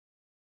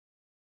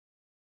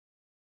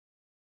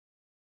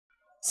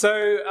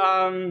So,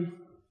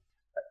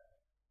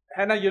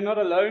 Hannah, you're not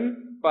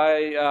alone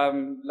by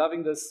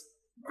loving this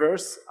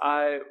verse.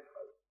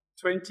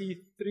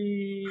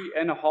 23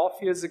 and a half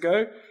years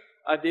ago,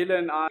 Adela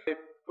and I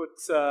put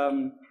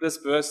this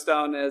verse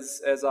down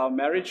as our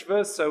marriage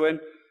verse. So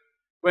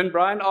when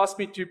Brian asked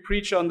me to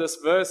preach on this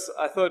verse,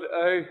 I thought,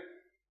 oh,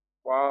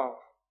 wow.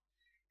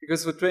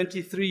 Because for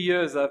 23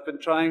 years, I've been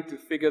trying to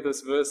figure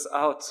this verse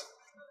out.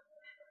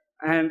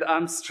 And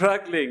I'm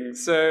struggling.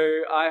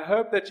 So I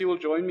hope that you will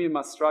join me in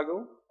my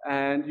struggle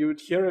and you would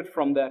hear it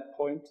from that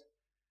point.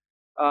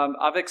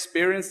 I've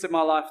experienced in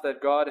my life that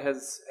God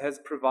has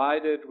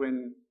provided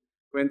when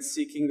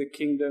seeking the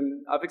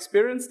kingdom. I've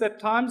experienced at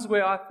times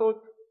where I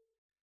thought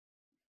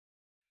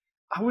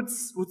I would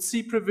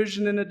see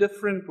provision in a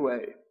different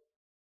way.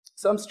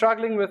 So I'm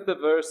struggling with the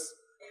verse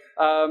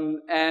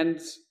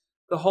and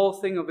the whole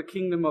thing of the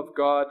kingdom of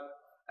God.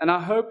 And I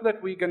hope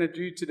that we're going to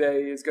do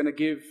today is going to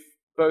give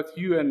both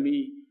you and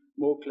me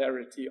more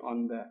clarity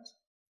on that.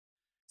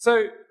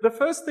 So the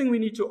first thing we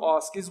need to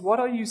ask is,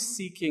 what are you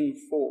seeking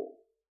for?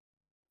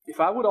 If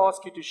I would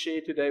ask you to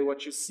share today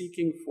what you're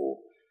seeking for,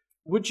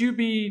 would you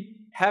be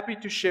happy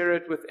to share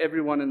it with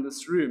everyone in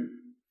this room?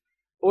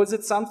 Or is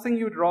it something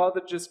you'd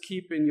rather just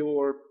keep in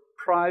your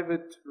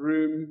private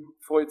room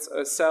for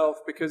itself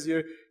because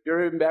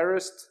you're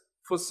embarrassed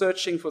for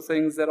searching for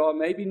things that are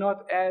maybe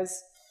not as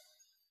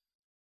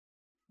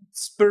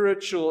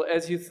spiritual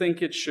as you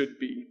think it should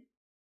be?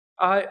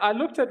 I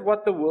looked at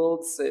what the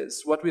world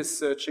says, what we're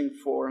searching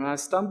for, and I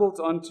stumbled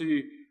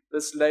onto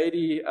this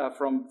lady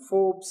from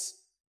Forbes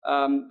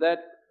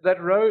that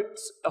wrote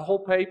a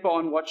whole paper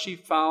on what she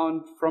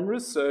found from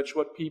research,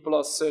 what people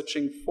are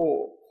searching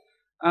for.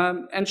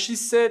 And she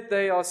said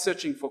they are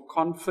searching for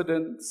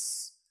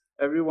confidence.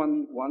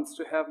 Everyone wants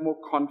to have more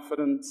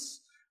confidence.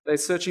 They're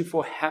searching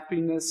for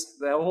happiness.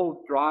 Their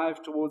whole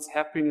drive towards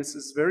happiness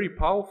is very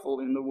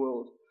powerful in the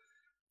world.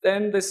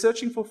 Then they're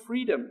searching for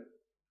freedom.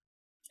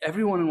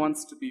 Everyone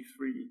wants to be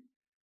free.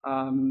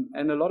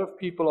 And a lot of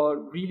people are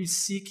really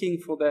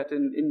seeking for that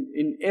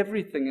in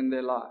everything in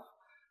their life.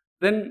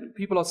 Then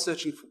people are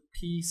searching for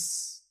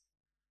peace.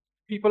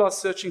 People are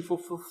searching for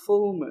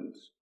fulfillment.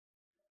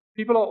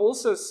 People are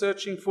also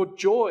searching for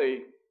joy.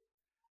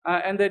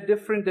 And there are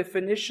different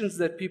definitions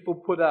that people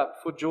put up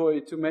for joy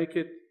to make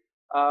it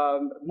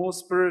more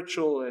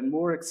spiritual and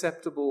more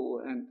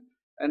acceptable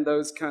and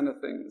those kind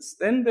of things.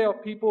 Then there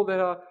are people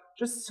that are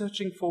just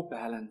searching for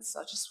balance.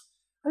 I just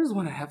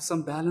want to have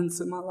some balance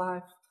in my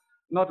life.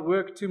 Not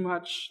work too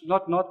much,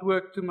 not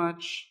work too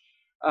much,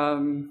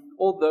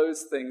 all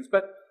those things.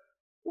 But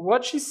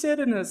what she said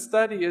in her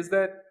study is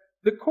that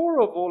the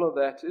core of all of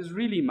that is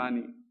really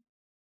money.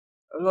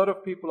 A lot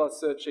of people are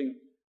searching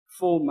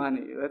for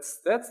money.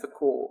 That's the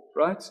core,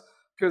 right?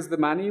 Because the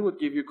money would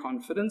give you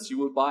confidence. You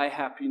will buy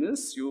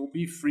happiness. You will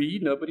be free.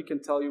 Nobody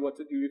can tell you what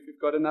to do if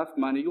you've got enough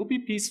money. You'll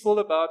be peaceful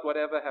about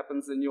whatever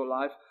happens in your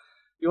life.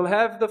 You'll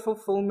have the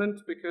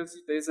fulfillment because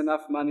there's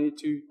enough money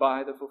to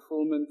buy the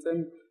fulfillment,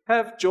 and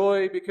have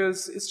joy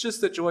because it's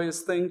just a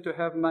joyous thing to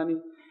have money.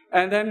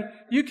 And then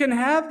you can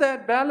have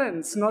that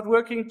balance, not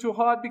working too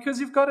hard because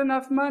you've got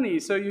enough money,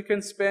 so you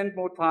can spend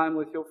more time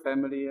with your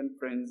family and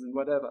friends and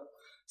whatever.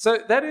 So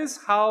that is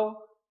how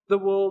the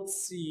world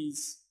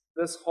sees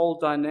this whole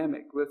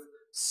dynamic with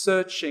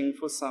searching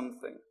for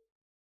something.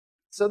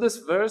 So this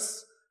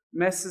verse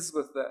messes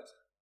with that.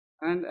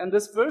 And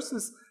this verse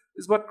is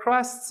what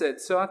Christ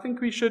said. So I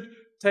think we should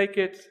take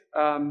it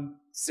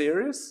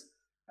serious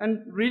and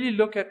really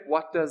look at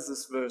what does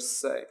this verse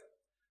say.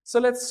 So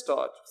let's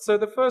start. So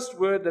the first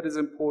word that is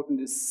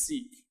important is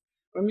seek.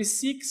 When we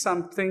seek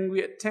something,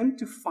 we attempt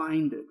to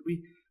find it.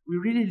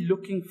 We're really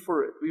looking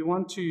for it. We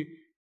want to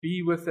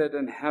be with it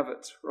and have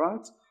it,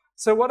 right?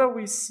 So what are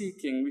we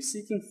seeking? We're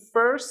seeking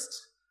first,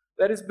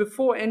 that is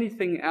before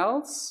anything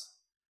else,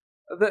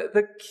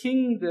 the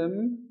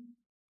kingdom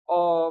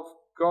of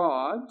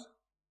God,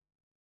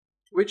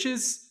 which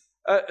is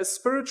a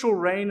spiritual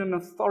reign and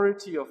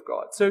authority of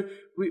God. So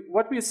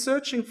what we're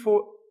searching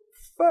for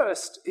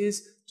first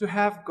is to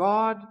have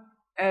God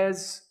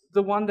as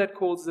the one that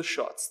calls the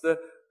shots,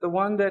 the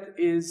one that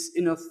is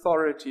in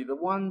authority, the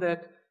one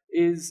that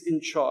is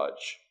in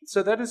charge.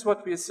 So that is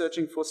what we are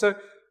searching for. So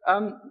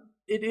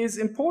it is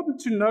important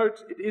to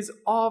note it is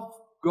of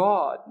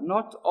God,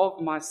 not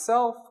of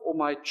myself or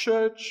my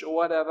church or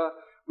whatever.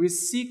 We're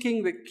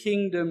seeking the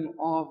kingdom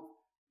of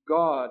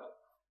God.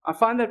 I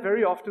find that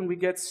very often we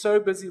get so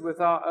busy with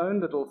our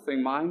own little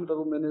thing, my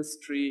little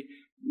ministry,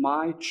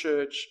 my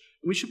church.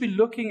 We should be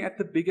looking at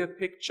the bigger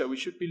picture. We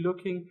should be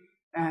looking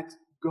at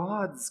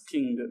God's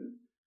kingdom.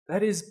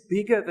 That is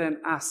bigger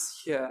than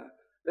us here.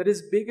 That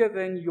is bigger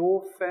than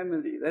your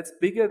family. That's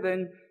bigger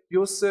than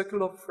your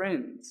circle of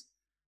friends.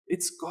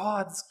 It's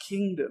God's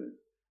kingdom.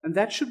 And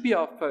that should be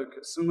our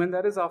focus. And when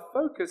that is our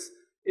focus,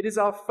 it is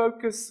our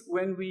focus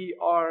when we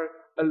are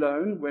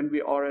alone, when we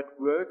are at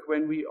work,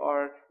 when we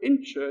are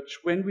in church,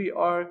 when we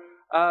are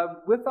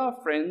with our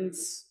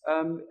friends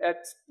at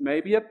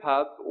maybe a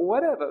pub or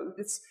whatever.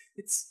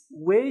 It's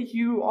where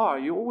you are.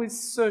 You're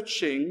always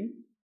searching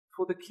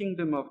for the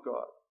kingdom of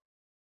God.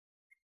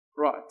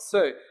 Right.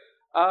 So,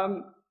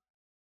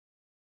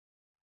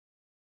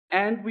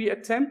 and we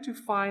attempt to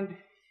find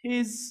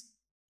his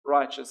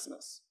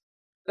righteousness.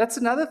 That's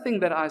another thing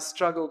that I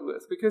struggled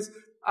with, because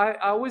I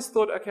always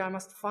thought, okay, I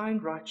must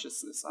find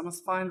righteousness. I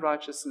must find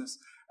righteousness.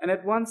 And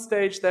at one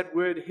stage, that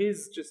word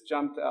his just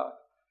jumped out.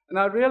 And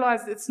I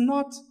realized it's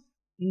not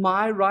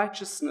my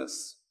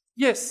righteousness.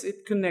 Yes,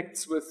 it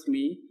connects with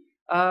me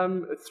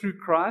through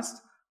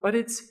Christ, but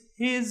it's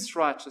his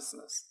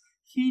righteousness.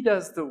 He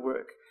does the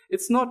work.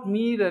 It's not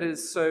me that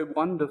is so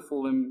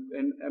wonderful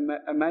and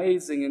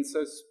amazing and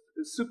so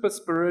super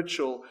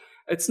spiritual.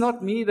 It's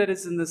not me that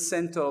is in the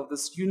center of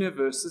this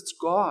universe. It's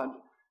God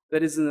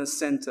that is in the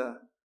center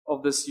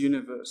of this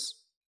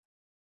universe.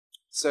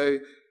 So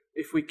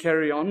if we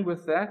carry on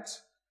with that,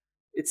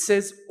 it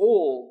says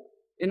all.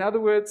 In other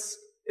words,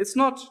 it's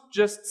not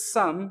just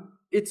some,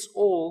 it's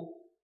all.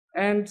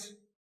 And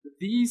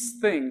these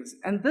things,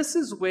 and this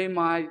is where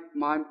my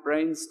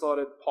brain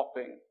started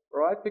popping,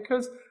 right?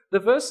 Because the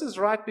verses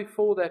right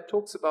before that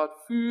talks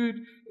about food,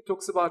 it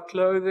talks about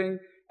clothing,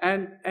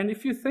 and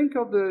if you think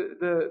of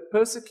the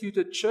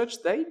persecuted church,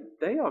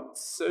 they are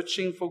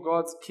searching for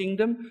God's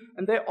kingdom,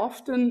 and they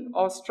often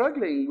are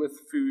struggling with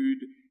food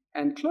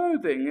and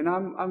clothing.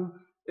 And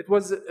it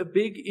was a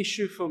big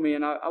issue for me,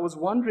 and I was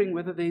wondering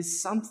whether there's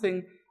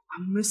something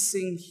I'm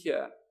missing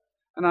here.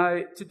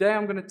 And today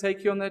I'm going to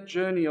take you on that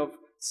journey of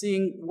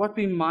seeing what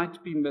we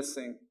might be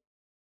missing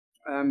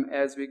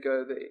as we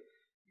go there.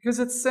 Because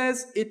it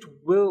says it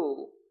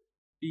will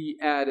be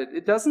added.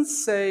 It doesn't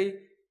say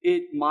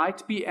it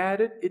might be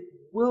added, it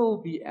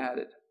will be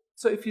added.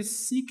 So if you're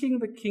seeking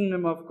the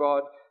kingdom of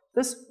God,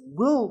 this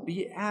will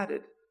be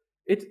added.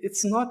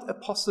 It's not a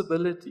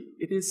possibility.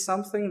 It is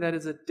something that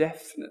is a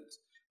definite.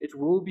 It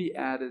will be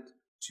added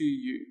to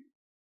you.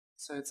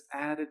 So it's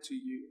added to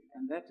you.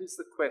 And that is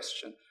the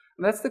question.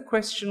 And that's the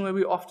question where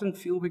we often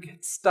feel we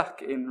get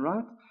stuck in,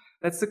 right?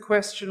 That's the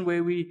question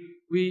where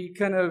we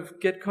kind of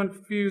get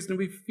confused and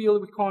we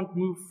feel we can't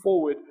move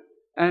forward.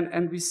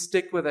 And we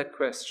stick with that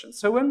question.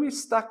 So when we're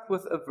stuck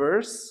with a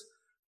verse,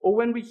 or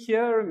when we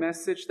hear a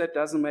message that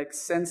doesn't make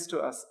sense to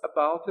us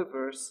about a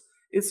verse,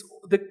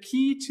 the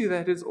key to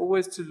that is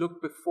always to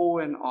look before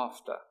and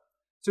after,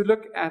 to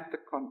look at the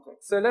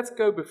context. So let's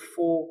go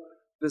before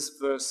this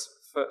verse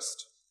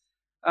first.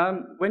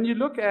 When you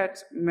look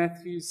at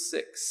Matthew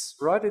 6,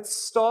 right, it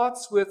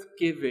starts with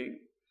giving.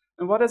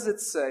 And what does it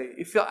say?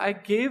 If I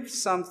give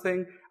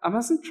something, I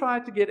mustn't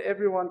try to get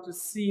everyone to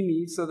see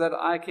me so that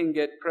I can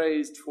get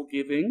praised for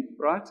giving,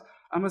 right?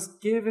 I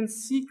must give in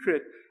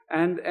secret,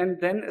 and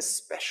then a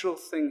special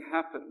thing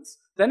happens.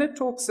 Then it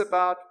talks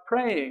about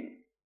praying,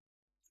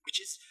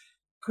 which is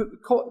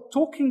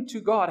talking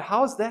to God.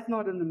 How is that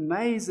not an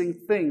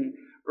amazing thing,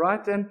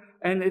 right? And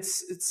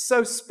it's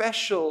so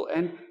special.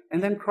 And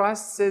then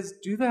Christ says,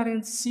 do that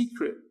in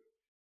secret.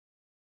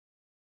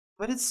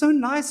 But it's so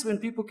nice when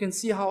people can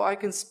see how I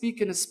can speak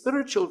in a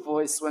spiritual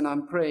voice when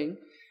I'm praying.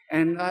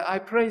 And I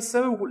pray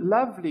so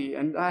lovely,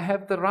 and I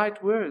have the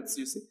right words,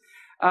 you see.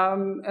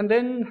 And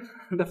then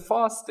the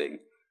fasting.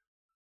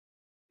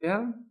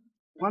 Yeah?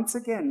 Once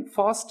again,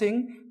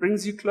 fasting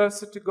brings you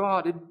closer to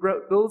God. It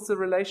builds a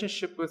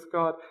relationship with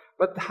God.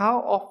 But how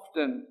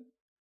often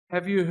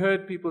have you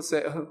heard people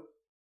say, oh,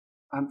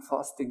 I'm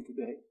fasting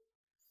today?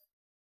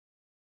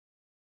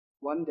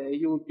 One day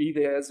you'll be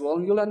there as well,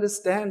 and you'll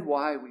understand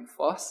why we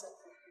fast.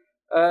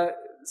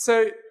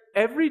 So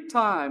every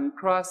time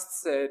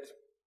Christ said,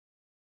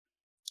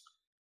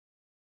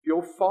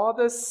 your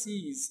Father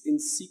sees in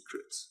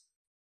secret,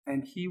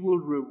 and he will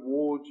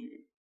reward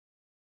you.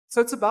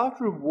 So it's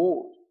about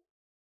reward.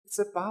 It's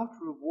about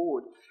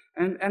reward.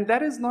 And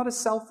that is not a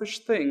selfish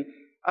thing,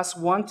 us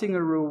wanting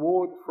a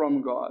reward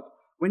from God.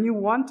 When you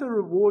want a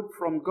reward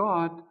from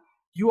God,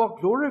 you are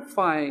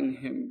glorifying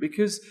him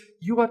because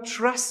you are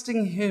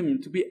trusting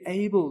him to be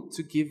able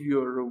to give you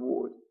a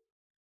reward.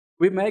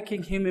 We're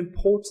making him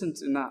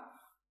important enough.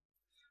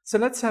 So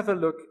let's have a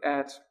look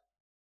at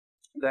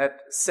that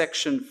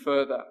section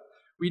further.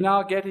 We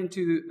now get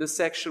into the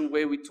section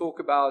where we talk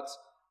about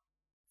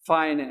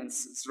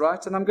finances,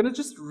 right? And I'm going to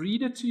just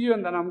read it to you,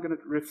 and then I'm going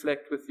to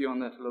reflect with you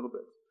on that a little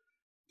bit.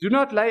 Do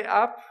not lay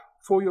up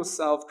for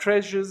yourself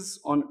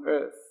treasures on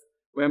earth,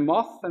 where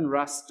moth and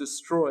rust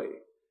destroy,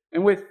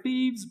 and where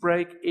thieves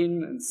break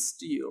in and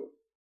steal.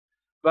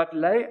 But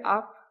lay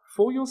up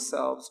for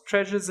yourselves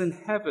treasures in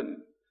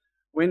heaven,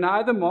 where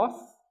neither moth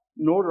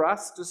nor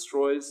rust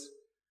destroys,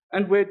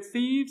 and where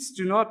thieves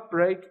do not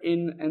break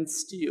in and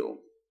steal.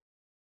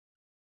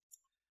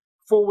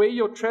 For where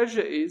your treasure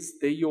is,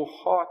 there your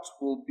heart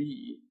will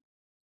be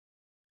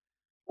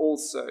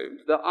also.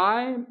 The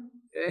eye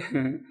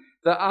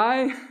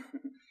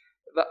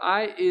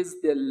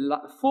is the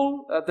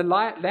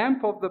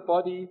lamp of the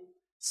body.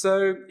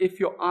 So if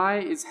your eye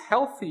is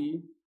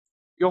healthy,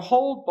 your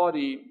whole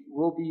body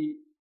will be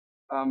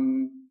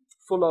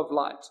full of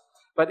light.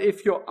 But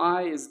if your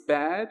eye is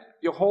bad,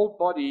 your whole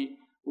body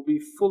will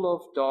be full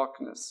of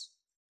darkness.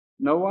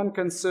 No one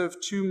can serve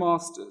two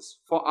masters,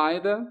 for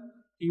either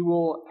he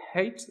will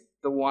hate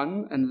the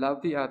one and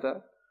love the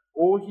other,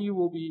 or he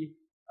will be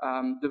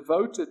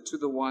devoted to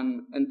the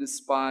one and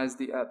despise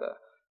the other.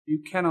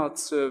 You cannot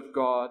serve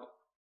God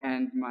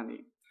and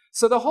money.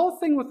 So the whole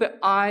thing with the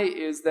eye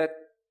is that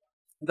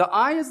the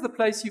eye is the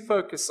place you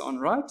focus on,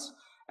 right?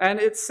 And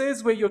it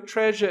says where your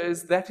treasure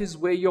is, that is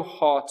where your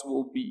heart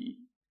will be.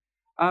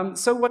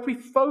 So what we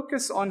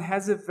focus on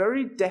has a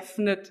very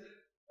definite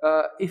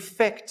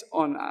effect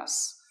on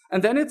us.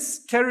 And then it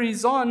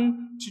carries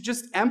on to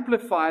just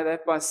amplify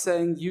that by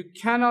saying you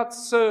cannot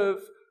serve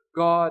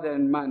God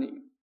and money.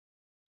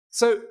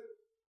 So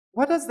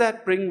what does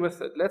that bring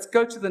with it? Let's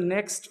go to the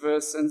next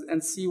verse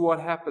and see what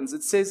happens.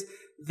 It says,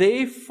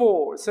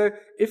 therefore. So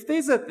if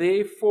there's a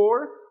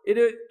therefore,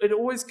 it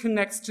always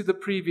connects to the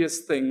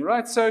previous thing,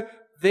 right? So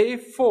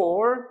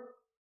therefore,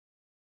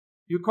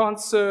 you can't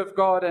serve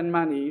God and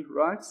money,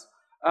 right?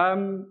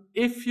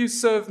 If you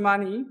serve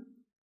money,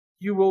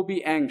 you will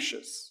be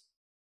anxious.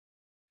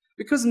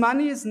 Because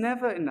money is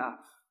never enough.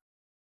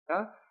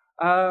 Yeah?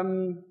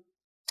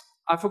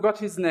 I forgot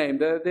his name.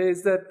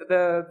 There's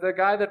the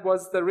guy that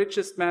was the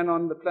richest man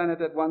on the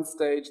planet at one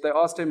stage. They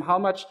asked him, how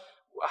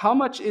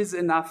much is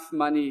enough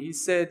money? He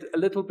said, a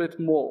little bit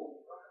more.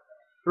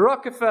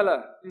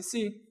 Rockefeller, you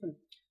see,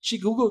 she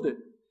Googled it.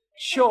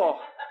 Sure,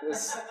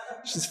 yes,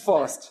 she's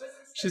fast.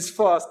 She's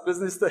fast.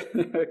 Business day.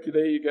 Okay,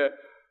 there you go.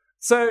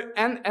 So,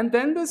 and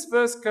then this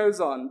verse goes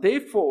on.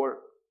 Therefore,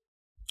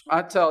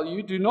 I tell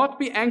you, do not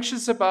be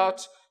anxious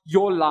about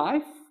your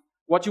life,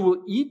 what you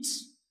will eat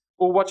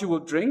or what you will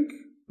drink,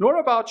 nor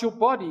about your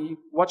body,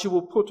 what you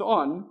will put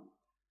on.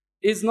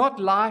 Is not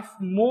life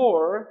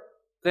more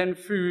than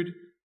food,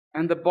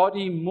 and the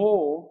body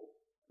more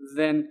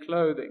than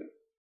clothing?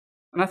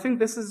 And I think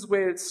this is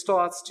where it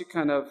starts to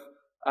kind of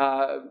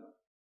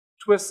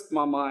twist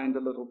my mind a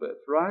little bit,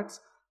 right?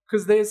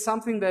 Because there's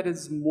something that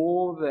is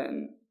more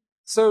than.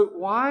 So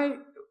why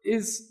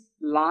is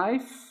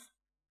life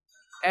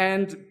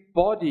and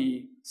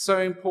body so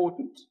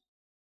important?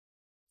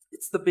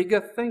 It's the bigger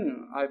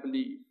thing, I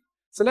believe.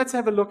 So let's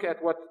have a look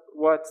at what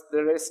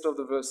the rest of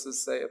the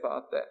verses say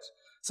about that.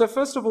 So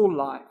first of all,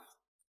 life.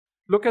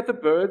 Look at the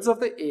birds of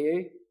the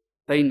air.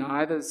 They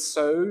neither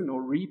sow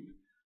nor reap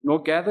nor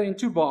gather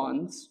into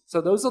barns. So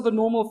those are the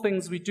normal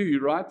things we do,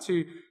 right?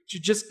 To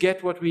just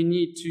get what we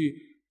need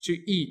to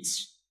eat.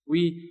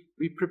 We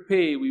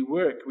prepare, we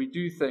work, we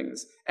do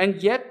things.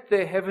 And yet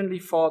their heavenly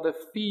Father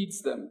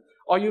feeds them.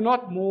 Are you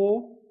not of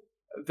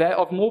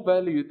more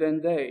value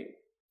than they?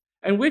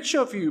 And which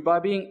of you, by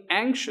being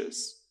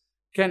anxious,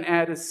 can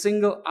add a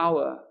single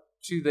hour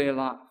to their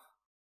life?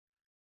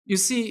 You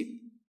see,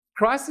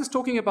 Christ is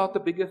talking about the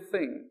bigger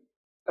thing,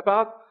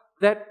 about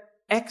that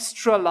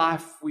extra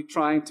life we're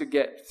trying to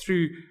get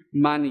through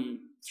money,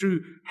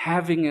 through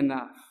having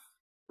enough,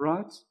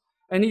 right?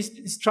 And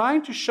he's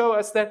trying to show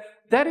us that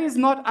that is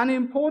not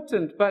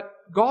unimportant, but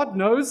God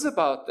knows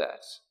about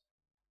that.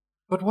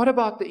 But what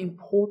about the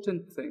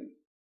important thing?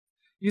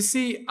 You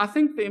see, I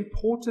think the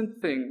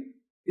important thing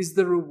is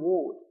the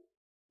reward,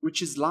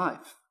 which is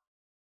life.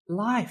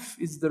 Life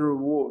is the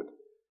reward.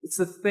 It's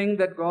the thing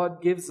that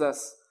God gives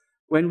us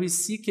when we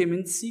seek Him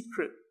in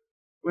secret,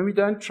 when we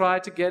don't try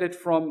to get it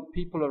from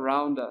people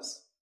around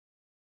us.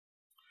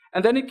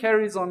 And then it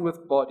carries on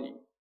with body.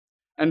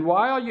 And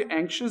why are you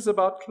anxious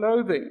about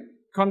clothing?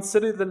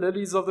 Consider the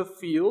lilies of the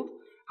field,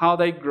 how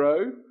they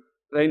grow.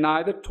 They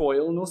neither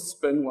toil nor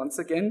spin. Once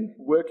again,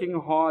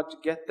 working hard to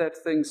get that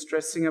thing,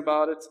 stressing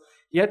about it.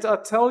 Yet I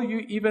tell you,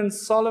 even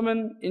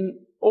Solomon in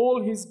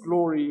all his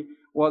glory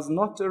was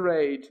not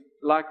arrayed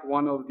like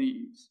one of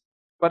these.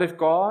 But if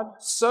God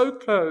so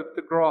clothed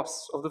the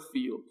grass of the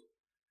field,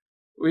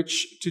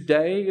 which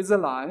today is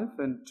alive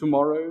and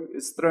tomorrow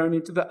is thrown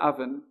into the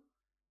oven,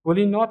 will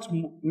He not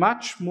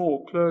much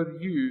more clothe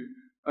you,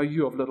 O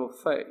you of little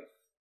faith?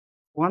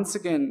 Once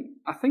again,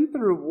 I think the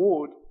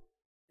reward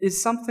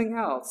is something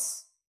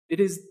else. It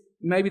is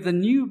maybe the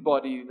new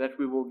body that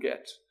we will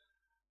get,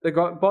 the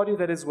body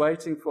that is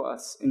waiting for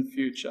us in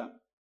future.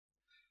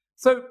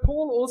 So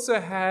Paul also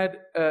had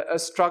a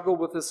struggle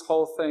with this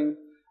whole thing,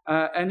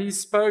 and he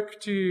spoke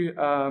to,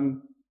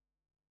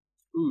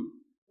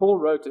 Paul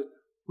wrote it,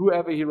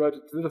 whoever he wrote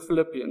it to, the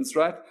Philippians,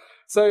 right?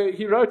 So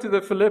he wrote to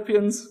the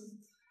Philippians,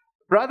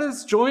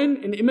 brothers, join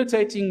in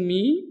imitating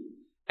me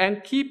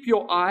and keep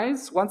your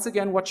eyes, once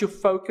again, what you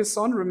focus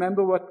on.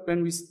 Remember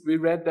when we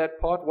read that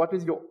part, what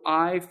is your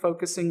eye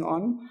focusing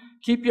on?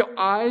 Keep your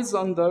eyes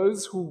on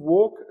those who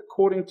walk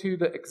according to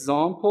the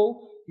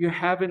example you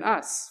have in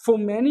us. For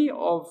many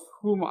of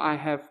whom I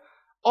have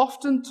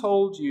often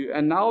told you,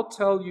 and now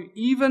tell you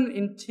even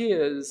in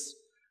tears,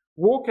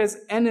 walk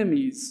as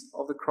enemies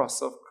of the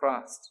cross of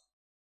Christ.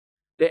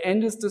 Their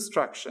end is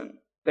destruction,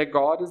 their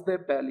God is their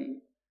belly,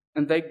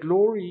 and they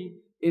glory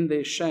in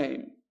their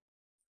shame,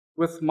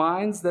 with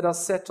minds that are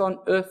set on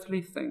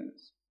earthly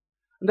things.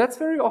 And that's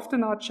very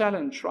often our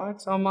challenge,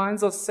 right? Our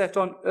minds are set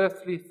on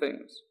earthly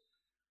things.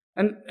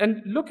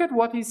 And look at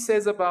what he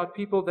says about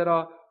people that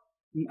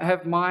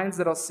have minds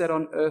that are set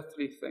on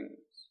earthly things.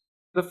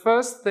 The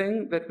first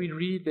thing that we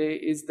read there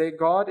is their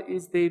God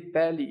is their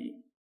belly,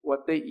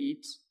 what they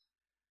eat,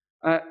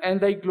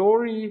 and they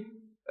glory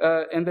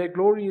and their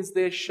glory is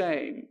their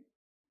shame.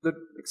 The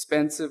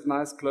expensive,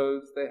 nice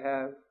clothes they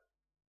have,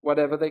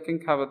 whatever they can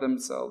cover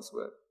themselves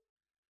with.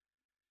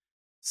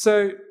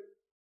 So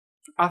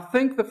I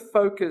think the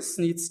focus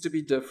needs to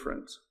be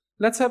different.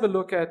 Let's have a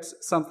look at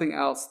something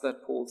else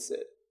that Paul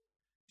said.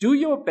 Do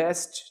your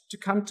best to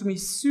come to me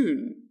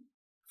soon,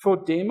 for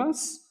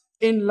Demas,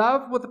 in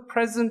love with the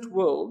present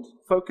world,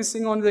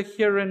 focusing on the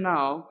here and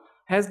now,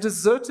 has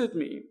deserted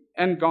me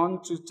and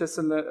gone to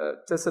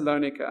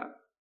Thessalonica.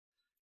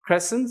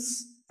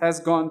 Crescens has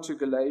gone to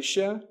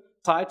Galatia,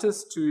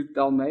 Titus to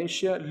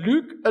Dalmatia.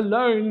 Luke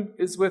alone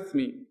is with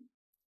me.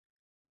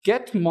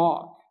 Get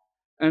Mark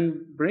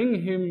and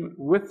bring him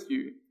with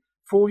you,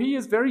 for he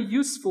is very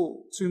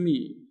useful to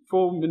me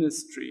for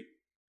ministry.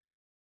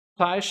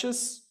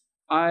 Titius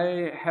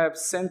I have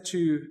sent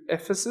to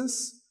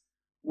Ephesus.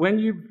 When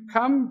you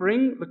come,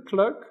 bring the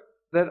cloak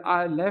that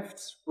I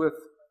left with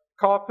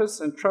Carpus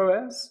and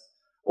Troas,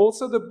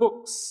 also the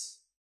books,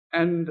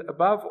 and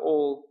above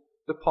all,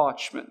 the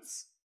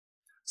parchments.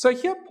 So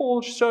here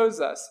Paul shows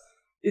us,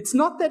 it's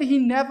not that he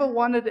never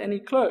wanted any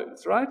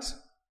clothes, right?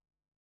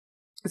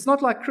 It's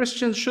not like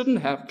Christians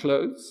shouldn't have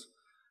clothes.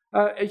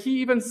 He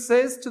even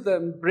says to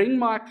them, bring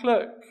my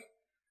cloak,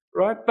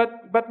 right?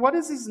 But what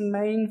is his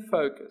main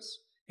focus?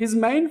 His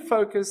main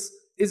focus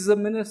is the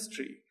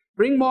ministry.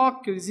 Bring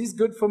Mark, because he's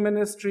good for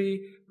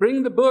ministry.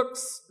 Bring the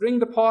books, bring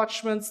the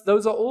parchments.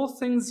 Those are all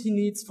things he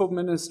needs for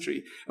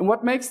ministry. And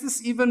what makes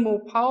this even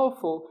more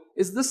powerful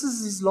is this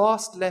is his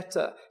last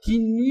letter. He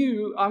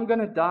knew, I'm going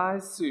to die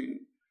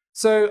soon.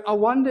 So I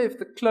wonder if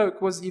the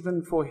cloak was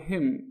even for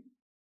him,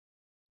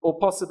 or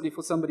possibly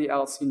for somebody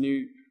else he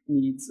knew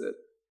needs it.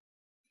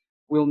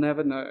 We'll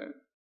never know.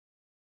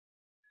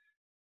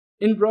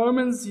 In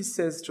Romans, he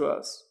says to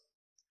us,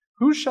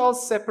 who shall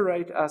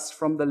separate us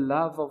from the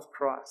love of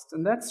Christ?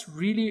 And that's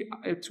really,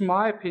 to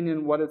my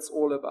opinion, what it's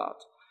all about.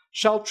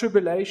 Shall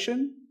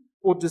tribulation,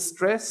 or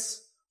distress,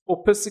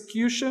 or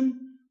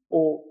persecution,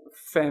 or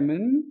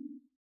famine,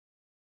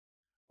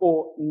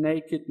 or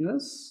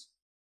nakedness,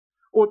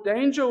 or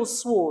danger or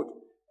sword,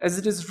 as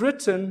it is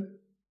written,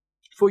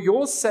 for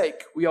your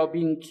sake we are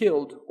being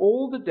killed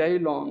all the day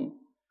long.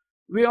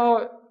 We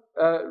are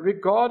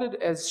regarded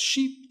as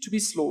sheep to be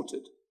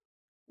slaughtered.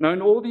 Now,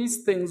 in all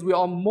these things, we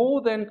are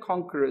more than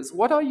conquerors.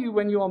 What are you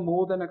when you are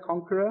more than a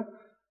conqueror?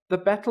 The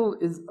battle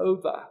is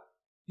over.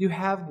 You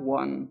have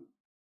won.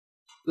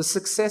 The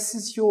success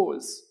is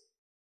yours.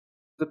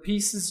 The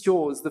peace is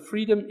yours. The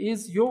freedom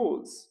is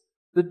yours.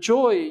 The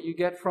joy you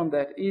get from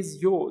that is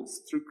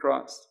yours through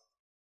Christ.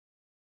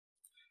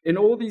 In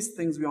all these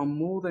things, we are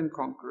more than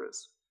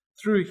conquerors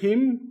through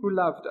him who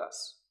loved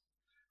us.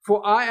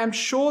 For I am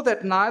sure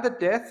that neither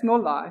death nor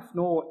life,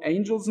 nor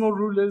angels nor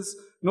rulers,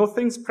 nor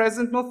things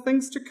present nor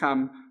things to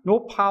come,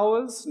 nor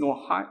powers, nor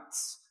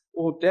heights,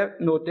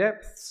 nor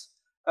depths,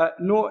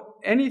 nor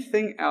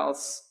anything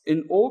else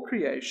in all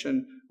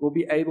creation will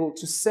be able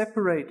to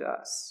separate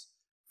us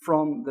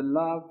from the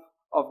love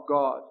of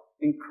God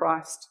in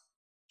Christ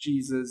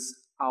Jesus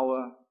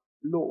our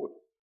Lord.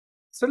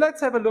 So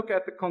let's have a look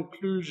at the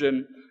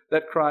conclusion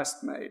that Christ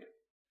made.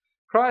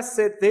 Christ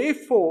said,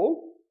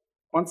 therefore,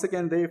 once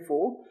again,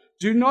 therefore,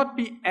 do not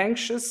be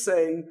anxious,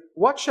 saying,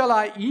 what shall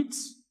I eat?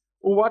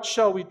 Or what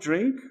shall we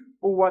drink?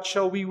 Or what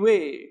shall we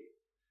wear?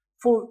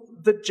 For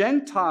the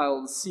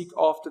Gentiles seek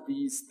after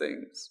these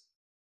things,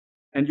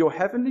 and your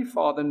heavenly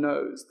Father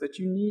knows that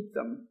you need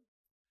them.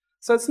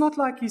 So it's not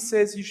like he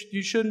says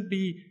you shouldn't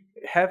be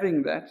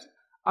having that.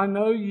 I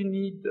know you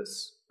need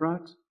this,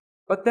 right?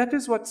 But that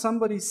is what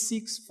somebody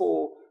seeks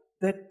for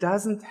that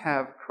doesn't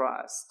have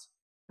Christ.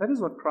 That is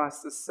what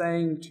Christ is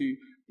saying to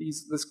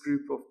this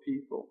group of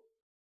people.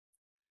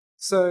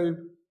 So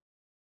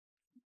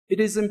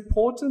it is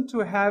important to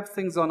have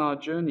things on our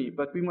journey,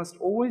 but we must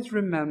always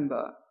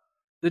remember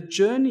the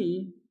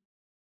journey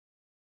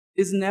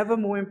is never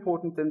more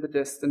important than the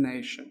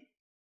destination.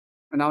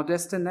 And our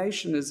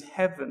destination is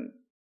heaven,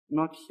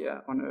 not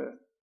here on earth.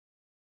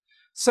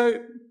 So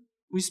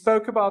we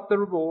spoke about the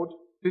reward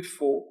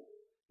before.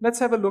 Let's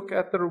have a look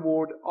at the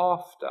reward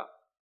after.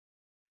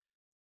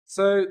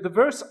 So the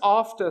verse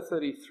after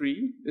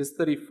 33 is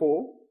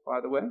 34,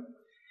 by the way.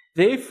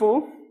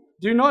 Therefore,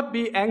 do not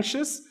be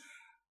anxious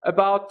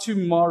about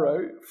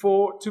tomorrow,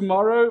 for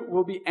tomorrow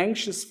will be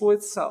anxious for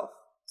itself.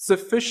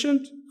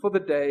 Sufficient for the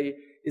day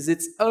is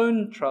its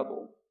own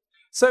trouble.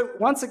 So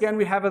once again,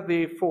 we have a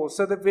therefore.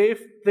 So the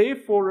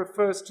therefore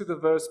refers to the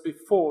verse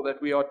before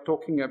that we are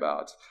talking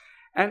about.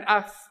 And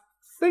I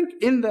think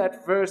in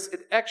that verse,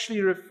 it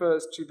actually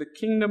refers to the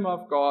kingdom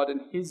of God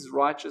and his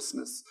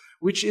righteousness,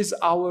 which is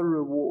our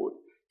reward.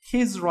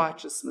 His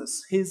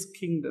righteousness, his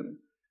kingdom,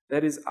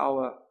 that is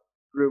our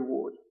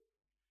reward.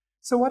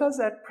 So what does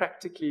that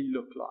practically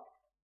look like?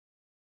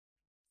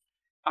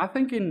 I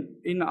think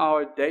in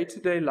our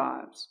day-to-day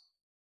lives,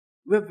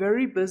 we're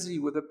very busy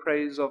with the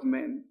praise of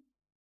men.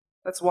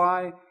 That's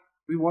why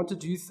we want to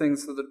do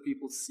things so that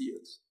people see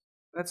it.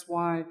 That's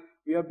why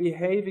we are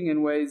behaving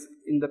in ways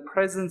in the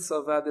presence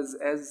of others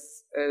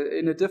as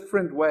in a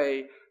different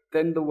way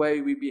than the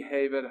way we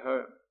behave at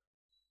home.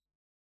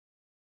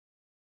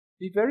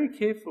 Be very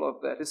careful of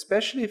that,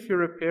 especially if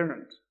you're a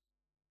parent,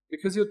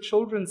 because your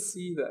children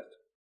see that.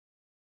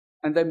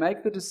 And they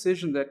make the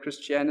decision that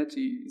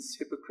Christianity is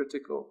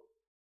hypocritical.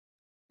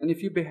 And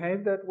if you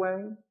behave that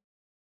way,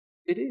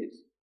 it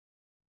is.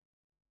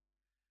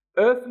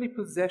 Earthly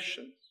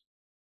possessions.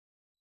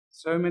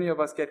 So many of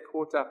us get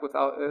caught up with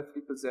our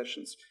earthly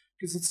possessions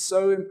because it's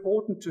so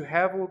important to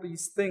have all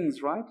these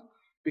things, right?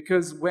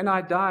 Because when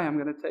I die, I'm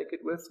going to take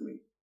it with me.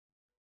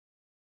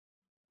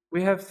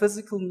 We have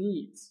physical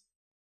needs.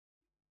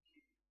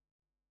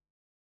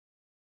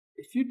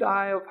 If you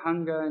die of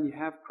hunger and you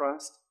have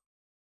Christ,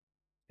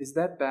 is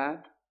that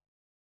bad?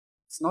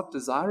 It's not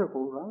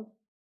desirable, right?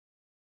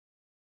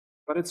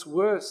 But it's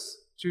worse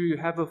to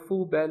have a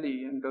full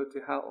belly and go to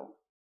hell.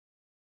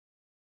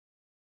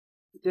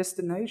 The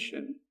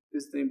destination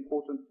is the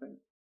important thing.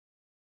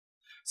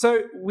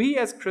 So we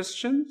as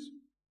Christians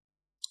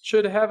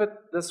should have it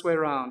this way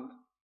around,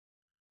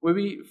 where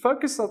we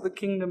focus on the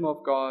kingdom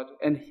of God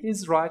and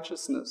His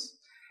righteousness.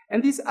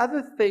 And these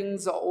other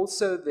things are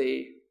also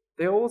there.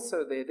 They're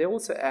also there. They're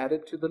also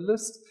added to the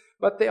list,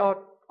 but they are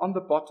on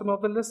the bottom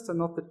of the list and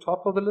not the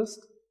top of the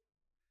list.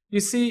 You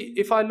see,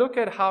 if I look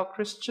at how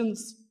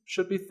Christians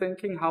should be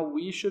thinking, how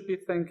we should be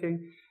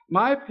thinking,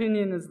 my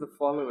opinion is the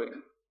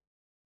following.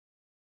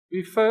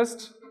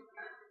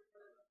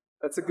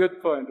 That's a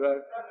good point,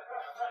 right?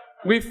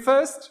 We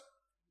first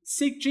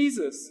seek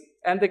Jesus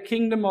and the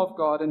kingdom of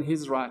God and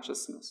His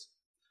righteousness.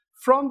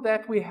 From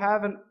that, we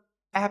have an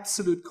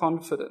absolute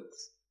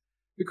confidence.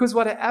 Because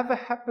whatever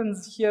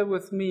happens here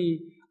with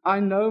me, I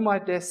know my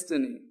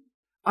destiny.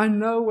 I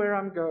know where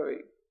I'm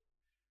going.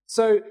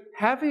 So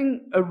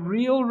having a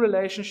real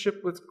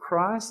relationship with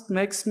Christ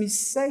makes me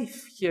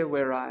safe here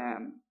where I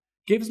am.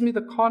 Gives me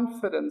the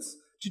confidence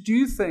to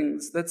do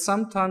things that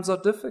sometimes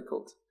are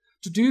difficult,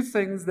 to do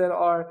things that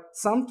are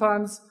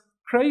sometimes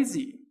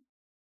crazy,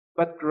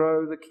 but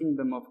grow the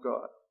kingdom of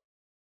God.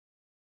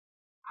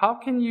 How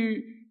can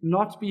you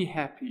not be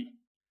happy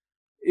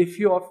if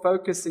you are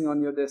focusing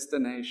on your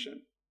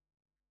destination?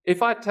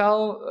 If I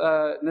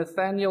tell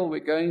Nathaniel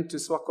we're going to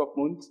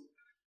Swakopmund,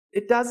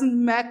 it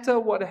doesn't matter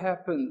what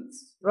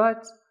happens,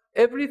 right?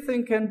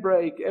 Everything can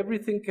break,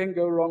 everything can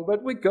go wrong,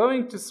 but we're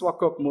going to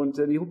Swakopmund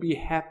and he'll be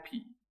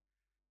happy.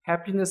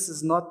 Happiness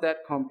is not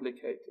that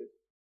complicated.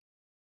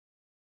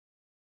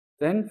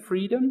 Then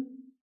freedom.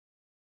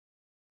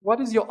 What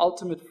is your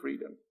ultimate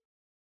freedom?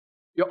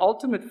 Your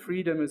ultimate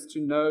freedom is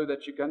to know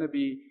that you're going to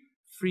be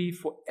free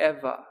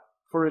forever,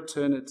 for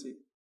eternity.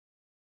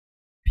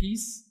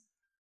 Peace.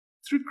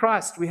 Through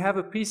Christ, we have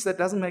a peace that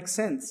doesn't make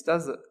sense,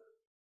 does it?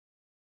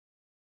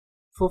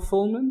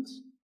 Fulfillment.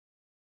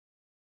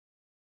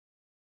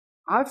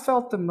 I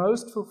felt the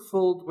most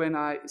fulfilled when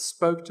I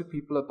spoke to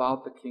people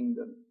about the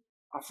kingdom.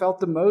 I felt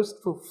the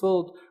most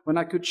fulfilled when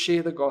I could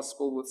share the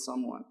gospel with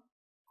someone.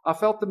 I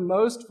felt the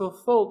most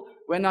fulfilled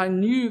when I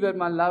knew that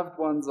my loved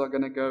ones are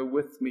going to go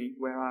with me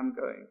where I'm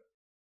going.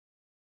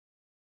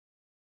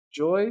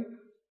 Joy.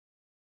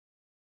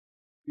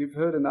 You've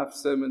heard enough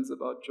sermons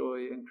about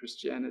joy in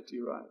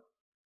Christianity, right?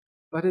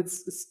 But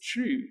it's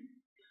true.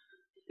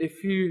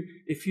 If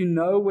you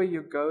know where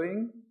you're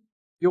going,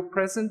 your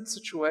present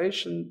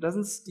situation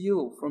doesn't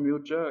steal from your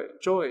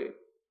joy.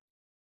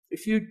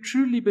 If you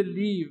truly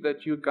believe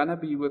that you're going to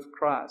be with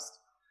Christ,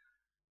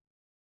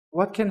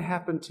 what can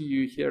happen to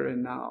you here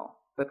and now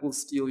that will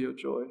steal your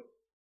joy?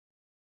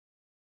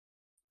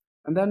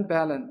 And then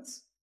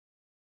balance.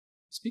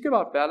 We speak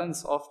about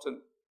balance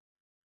often,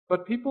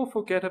 but people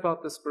forget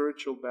about the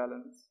spiritual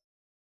balance.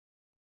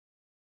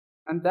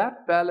 And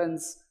that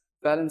balance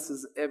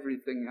balances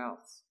everything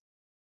else.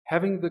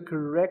 Having the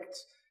correct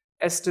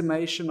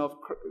estimation of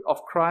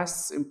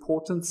Christ's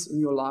importance in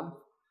your life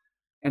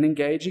and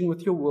engaging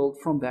with your world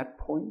from that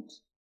point,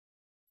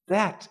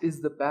 that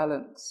is the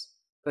balance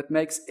that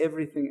makes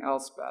everything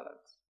else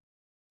balanced.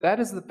 That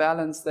is the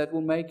balance that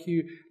will make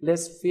you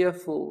less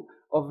fearful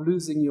of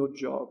losing your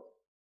job,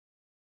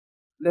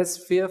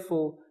 less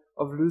fearful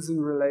of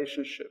losing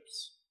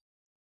relationships,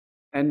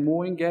 and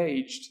more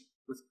engaged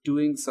with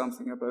doing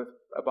something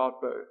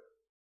about both.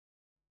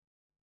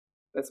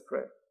 Let's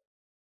pray.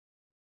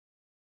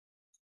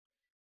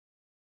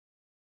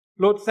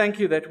 Lord, thank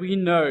you that we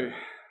know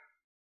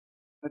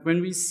that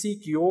when we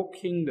seek your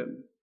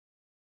kingdom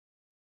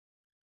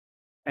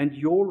and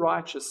your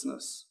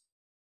righteousness,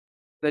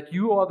 that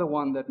you are the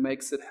one that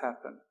makes it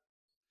happen.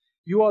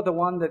 You are the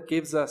one that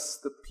gives us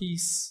the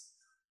peace,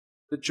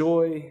 the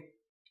joy,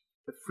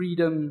 the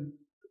freedom,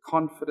 the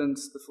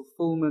confidence, the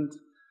fulfillment.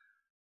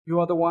 You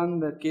are the one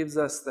that gives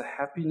us the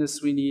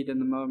happiness we need in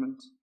the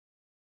moment.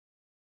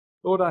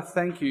 Lord, I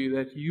thank you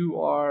that you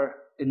are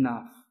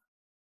enough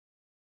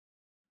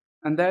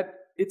and that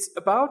it's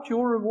about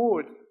your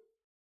reward.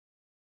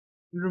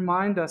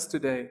 Remind us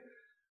today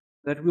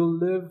that we'll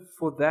live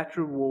for that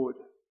reward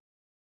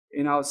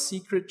in our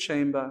secret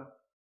chamber,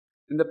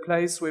 in the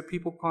place where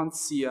people can't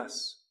see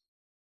us,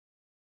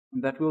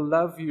 and that we'll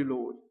love you,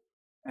 Lord,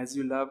 as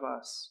you love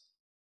us.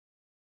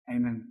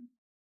 Amen.